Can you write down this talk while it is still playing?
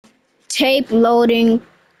Tape loading.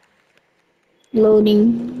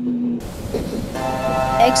 Loading.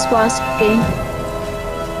 Xbox game.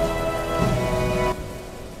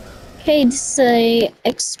 Okay, this is a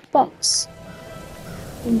Xbox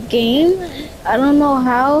game. I don't know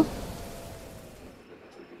how.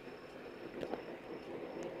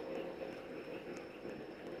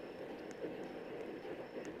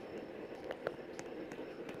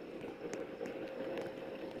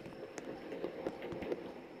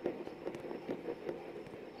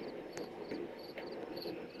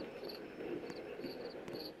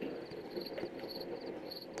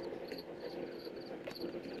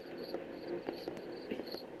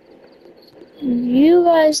 You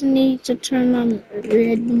guys need to turn on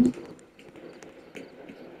red.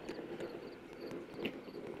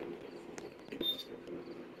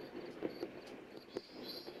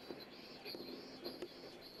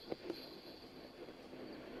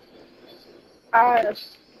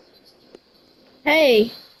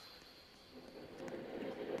 Hey,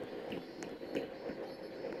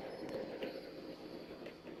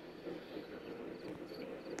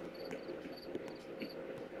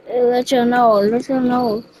 let you know. Let you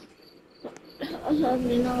know. Let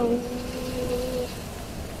me know.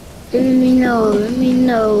 Let me know. Let me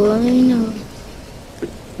know. Let me know.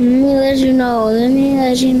 Let me let you know. Let me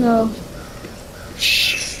let you know.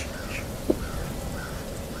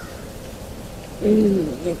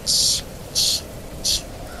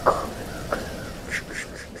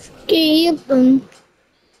 Keep them.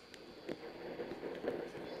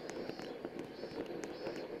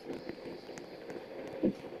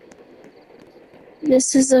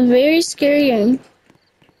 This is a very scary game.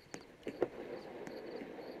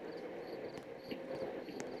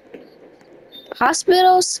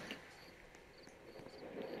 Hospitals.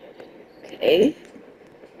 Okay.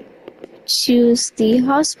 Choose the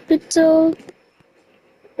hospital.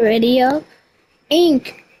 Ready up.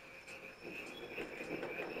 Ink.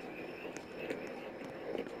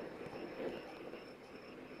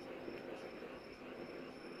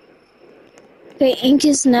 Okay, ink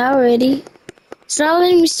is now ready. It's not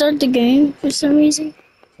letting me start the game for some reason.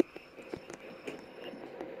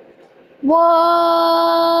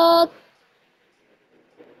 What?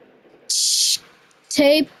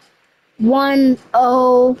 Tape 10.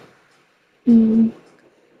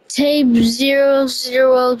 Tape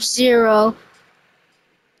 000.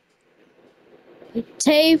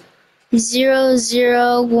 Tape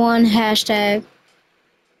 001 hashtag.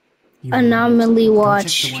 You Anomaly Go check the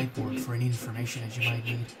watch. whiteboard for any information that you might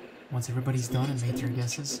need. Once everybody's done and made their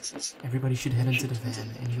guesses, everybody should head into the van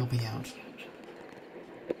and you'll be out.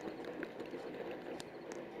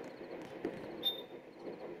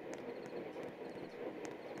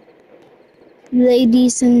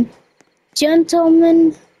 Ladies and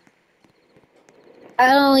gentlemen,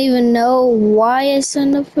 I don't even know why I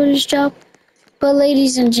signed up for this job, but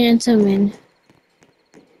ladies and gentlemen,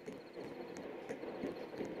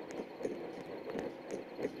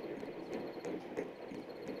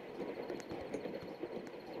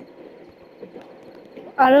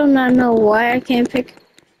 I do not know why I can't pick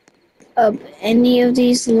up any of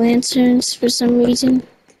these lanterns for some reason.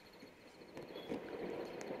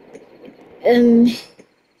 It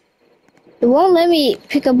won't let me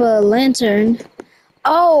pick up a lantern.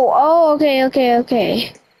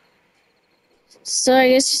 Okay. So I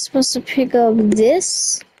guess you're supposed to pick up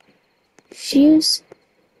this fuse.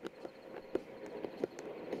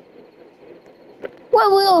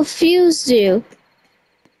 What will a fuse do?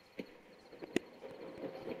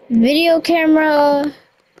 Video camera.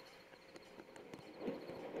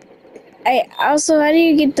 How do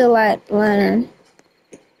you get the lantern?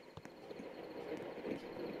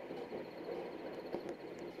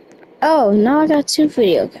 Oh, now I got two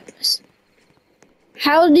video cameras.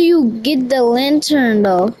 How do you get the lantern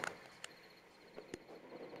though?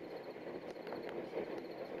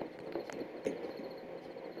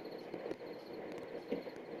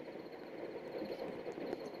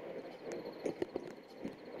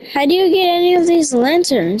 How do you get any of these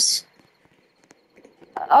lanterns?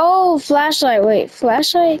 Oh, flashlight. Wait,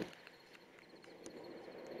 flashlight?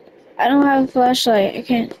 I don't have a flashlight. I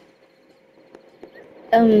can't.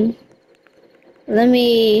 Let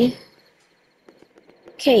me.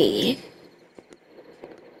 Okay.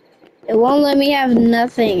 It won't let me have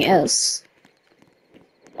nothing else.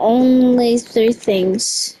 Only three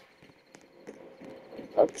things.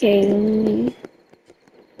 Okay.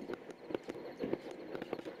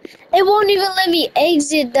 It won't even let me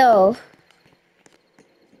exit though.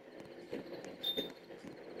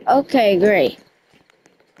 Okay, great.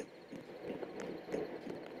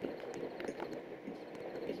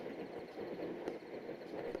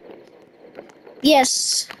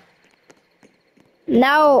 Yes.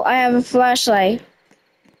 Now I have a flashlight.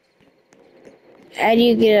 How do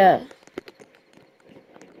you get a...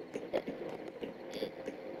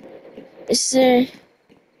 Is there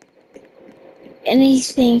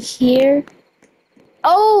anything here?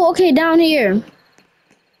 Oh, okay, down here.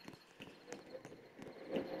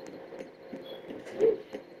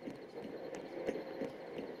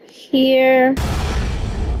 Here.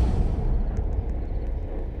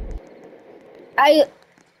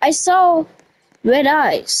 I saw red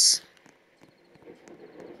eyes.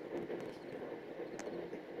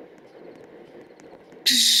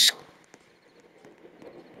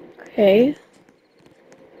 Okay.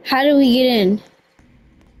 How do we get in?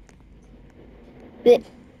 Th-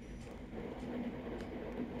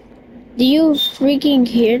 Do you freaking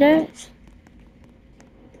hear that?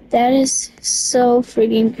 That is so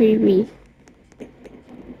freaking creepy.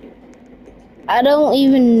 I don't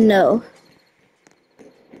even know.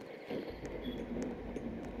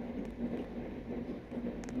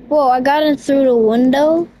 Whoa, I got in through the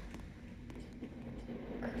window.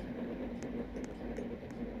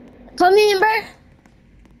 Come in, bro.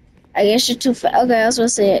 I guess you're too fast. Okay, I was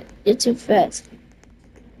supposed to say it. You're too fast.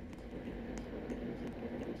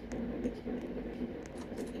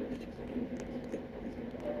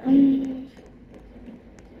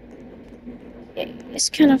 It's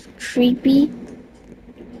kind of creepy.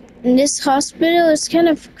 In this hospital, it's kind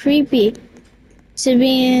of creepy to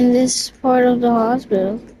be in this part of the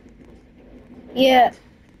hospital. Yeah.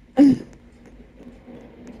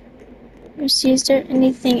 Let's see, is there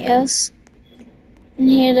anything else in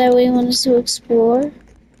here that we want us to explore?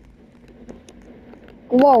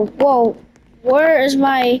 Whoa, whoa. Where is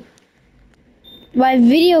my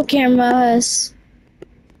video camera has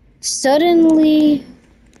suddenly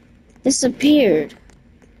disappeared.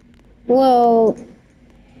 Whoa.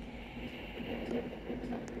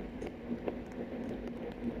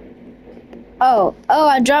 Oh,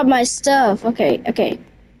 I dropped my stuff. Okay, okay.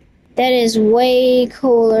 That is way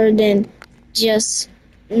cooler than just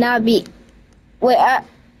not be.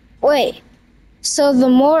 Wait. So the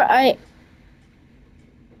more I.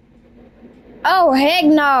 Oh, heck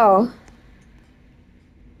no.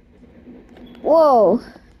 Whoa.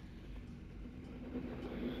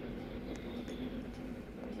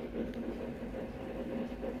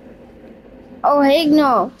 Oh, heck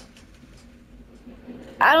no.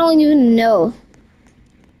 I don't even know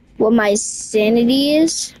what my sanity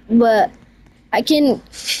is, but I can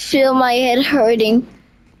feel my head hurting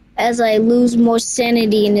as I lose more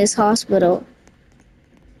sanity in this hospital.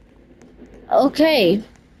 Okay.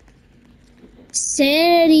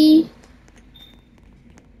 Sanity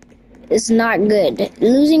is not good.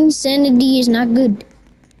 Losing sanity is not good.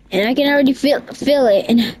 And I can already feel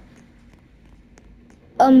it.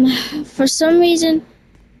 And for some reason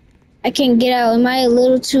I can't get out. Am I a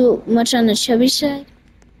little too much on the chubby side?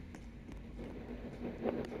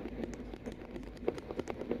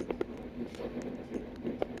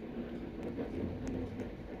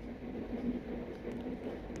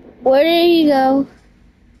 Where did he go?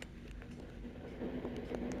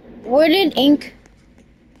 Where did Ink?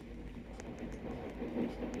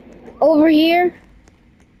 Over here?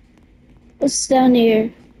 What's down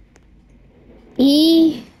here?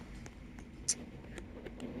 E.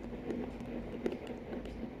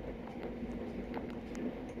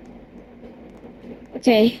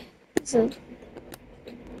 Okay. So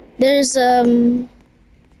there's a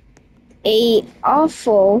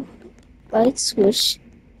awful light switch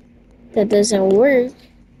that doesn't work.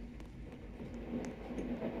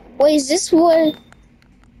 Wait, is this what?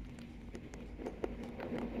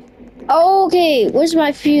 Oh, okay, where's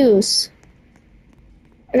my fuse?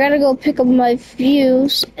 I gotta go pick up my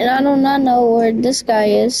fuse, and I do not know where this guy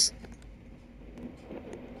is.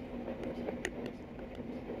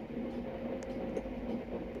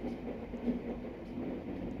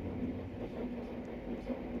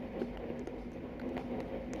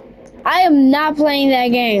 I am not playing that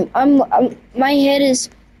game. My head is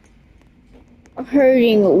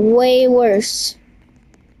hurting way worse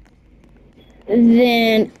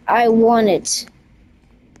than I want it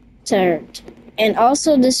to hurt. And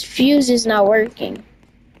also, this fuse is not working.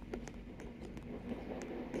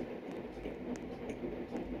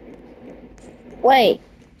 Wait.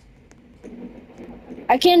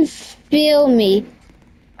 I can feel me.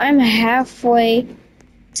 I'm halfway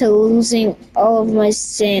to losing all of my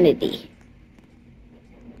sanity.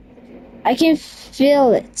 I can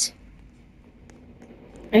feel it.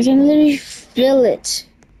 I can literally feel it.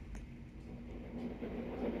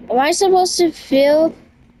 Am I supposed to feel?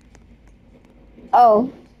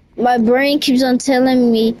 Oh, my brain keeps on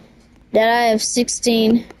telling me that I have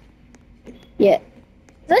 16. Yeah.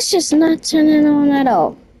 Let's just not turn it on at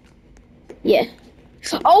all. Yeah.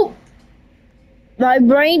 Oh! My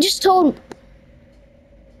brain just told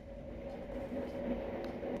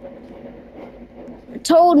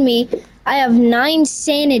me I have 9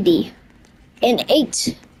 sanity and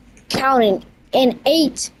 8 counting and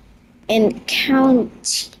 8 and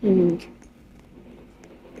counting.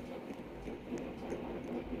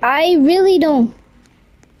 I really don't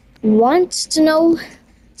want to know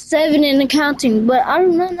 7 in accounting, but I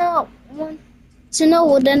do not want to know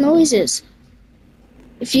what that noise is.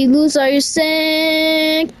 If you lose all your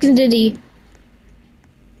sanity,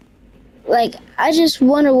 like, I just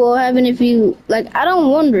wonder what will happen if you, like, I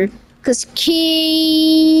don't wonder, because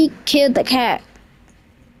Key killed the cat.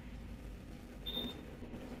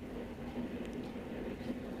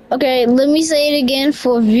 Okay, let me say it again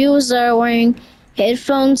for viewers that are wearing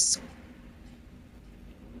headphones.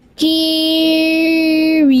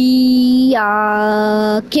 Kiri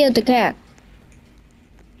killed the cat.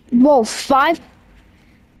 Whoa, 5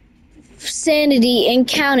 sanity and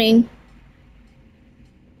counting.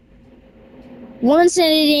 1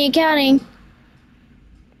 sanity and counting.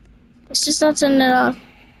 It's just not turning that off.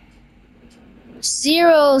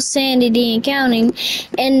 0 sanity and counting.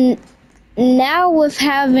 And now with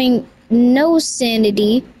having no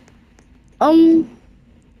sanity,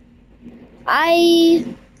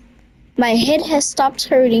 my head has stopped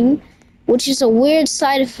hurting, which is a weird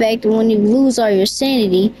side effect when you lose all your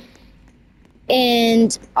sanity.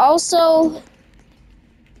 And also,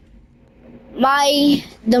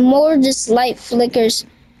 the more this light flickers,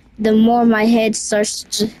 the more my head starts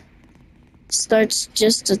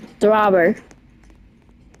just to throbber.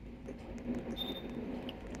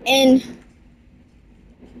 And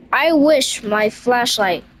I wish my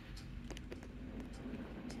flashlight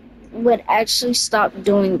would actually stop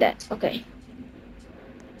doing that. Okay.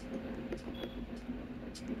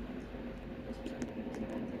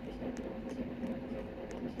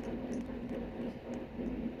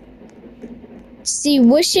 See,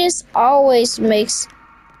 wishes always makes.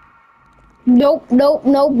 Nope. I'm not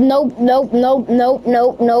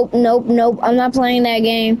playing that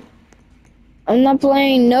game. I'm not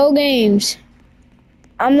playing no games.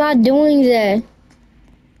 I'm not doing that.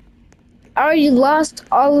 I already lost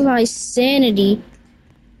all of my sanity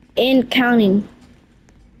and counting.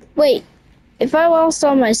 Wait, if I lost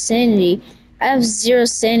all my sanity, I have 0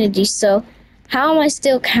 sanity, so how am I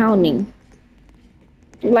still counting?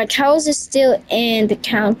 Like, how is it still and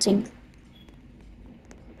counting?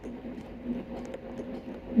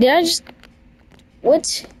 Did I just...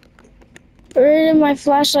 What? Where did my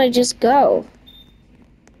flashlight just go?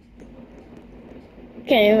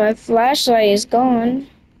 Okay, my flashlight is gone.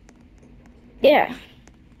 Yeah.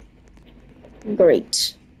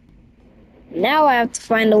 Great. Now I have to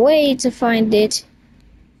find a way to find it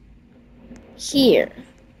here.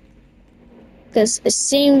 Because it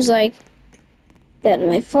seems like that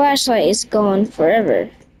my flashlight is gone forever.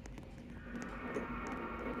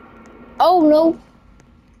 Oh no!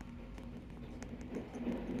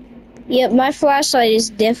 Yep, my flashlight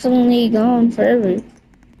is definitely gone forever.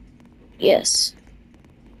 Yes.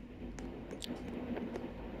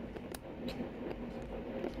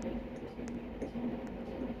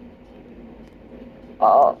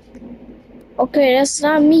 Oh. Okay, that's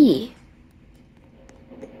not me.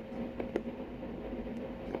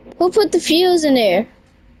 Who put the fuse in there?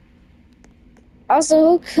 Also,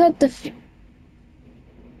 who cut the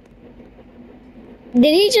Did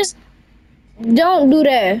he just... Don't do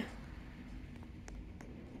that.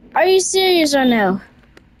 Are you serious right now?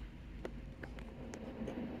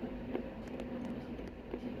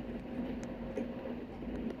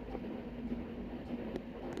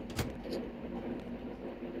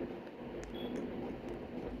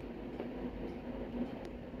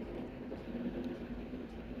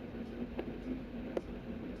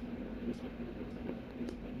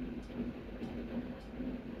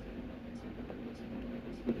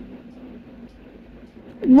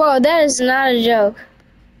 Whoa, that is not a joke.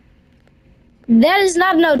 That is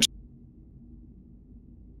not no joke.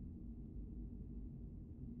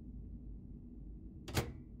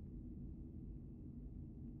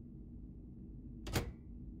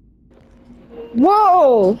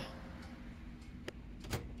 Whoa!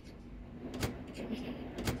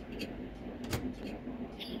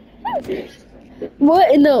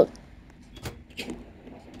 What in the...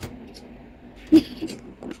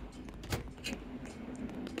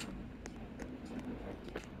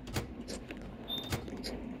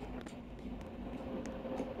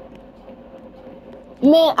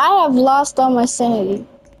 Man, I have lost all my sanity.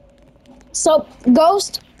 So,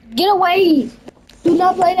 Ghost, Get away! Do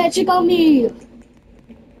not play that trick on me!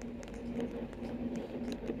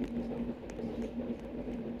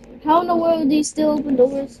 How in the world do these still open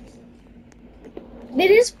doors? Did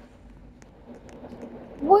this...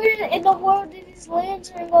 Where in the world did this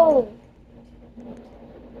lantern go?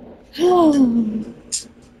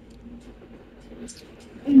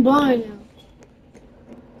 I'm blind now.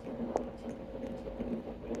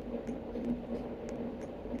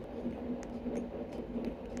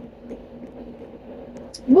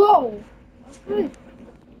 Whoa! Okay.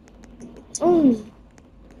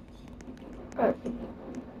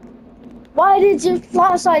 Why did your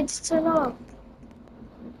flashlight turn off?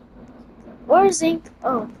 Where's ink?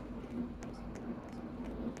 Oh.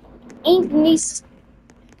 Ink needs...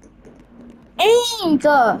 Ink!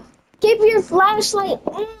 Keep your flashlight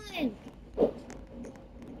on!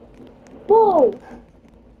 Whoa!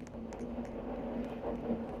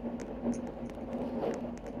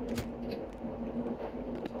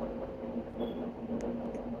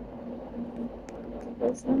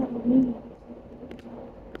 That's not me.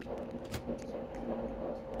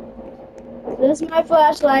 This is my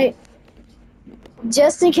flashlight.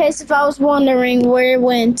 Just in case if I was wondering where it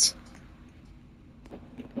went.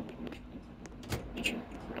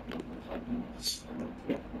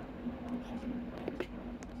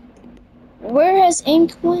 Where has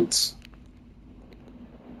ink went?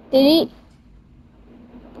 Did he?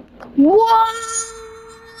 Whoa!